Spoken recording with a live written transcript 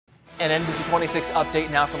An NBC 26 update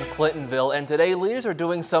now from Clintonville, and today leaders are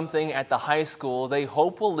doing something at the high school they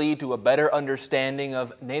hope will lead to a better understanding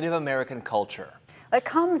of Native American culture. It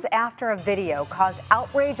comes after a video caused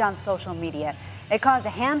outrage on social media. It caused a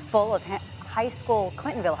handful of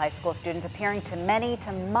Clintonville High School students appearing to many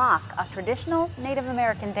to mock a traditional Native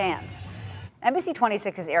American dance. NBC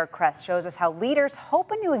 26's Eric Kress shows us how leaders hope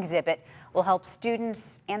a new exhibit will help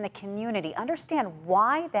students and the community understand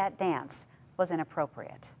why that dance was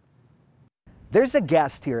inappropriate. There's a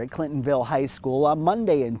guest here at Clintonville High School on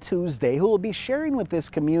Monday and Tuesday who will be sharing with this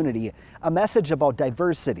community a message about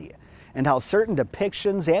diversity and how certain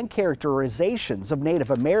depictions and characterizations of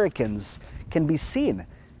Native Americans can be seen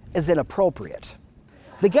as inappropriate.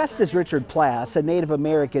 The guest is Richard Plass, a Native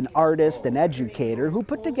American artist and educator who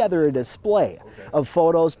put together a display of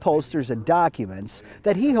photos, posters, and documents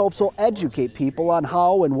that he hopes will educate people on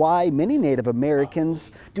how and why many Native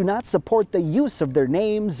Americans do not support the use of their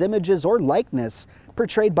names, images, or likeness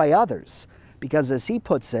portrayed by others, because as he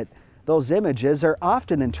puts it, those images are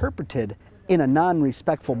often interpreted in a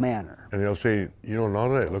non-respectful manner. And they'll say, you know, now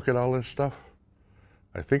that I look at all this stuff,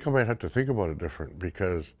 I think I might have to think about it different,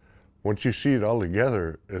 because once you see it all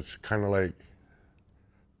together, it's kind of like,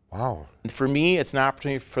 wow. For me, it's an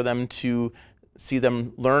opportunity for them to see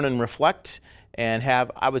them learn and reflect and have,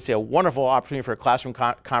 I would say, a wonderful opportunity for a classroom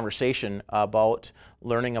conversation about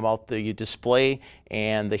learning about the display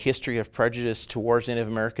and the history of prejudice towards Native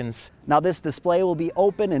Americans. Now, this display will be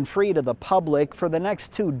open and free to the public for the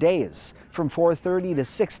next 2 days from 4:30 to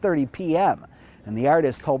 6:30 p.m. And the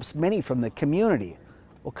artist hopes many from the community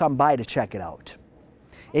will come by to check it out.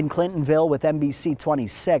 In Clintonville with NBC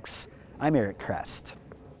 26, I'm Eric Kress.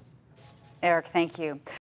 Eric, thank you.